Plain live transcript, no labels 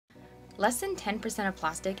Less than 10% of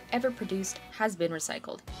plastic ever produced has been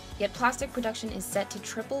recycled, yet plastic production is set to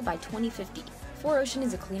triple by 2050. 4Ocean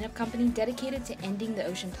is a cleanup company dedicated to ending the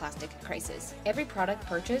ocean plastic crisis. Every product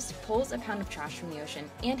purchased pulls a pound of trash from the ocean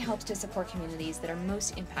and helps to support communities that are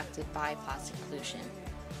most impacted by plastic pollution.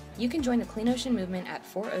 You can join the Clean Ocean movement at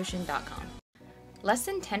 4ocean.com. Less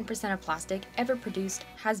than 10% of plastic ever produced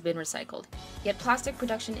has been recycled, yet plastic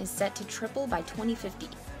production is set to triple by 2050.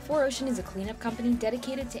 4Ocean is a cleanup company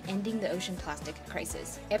dedicated to ending the ocean plastic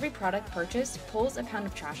crisis. Every product purchased pulls a pound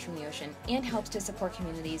of trash from the ocean and helps to support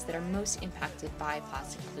communities that are most impacted by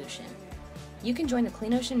plastic pollution. You can join the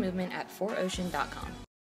Clean Ocean movement at 4ocean.com.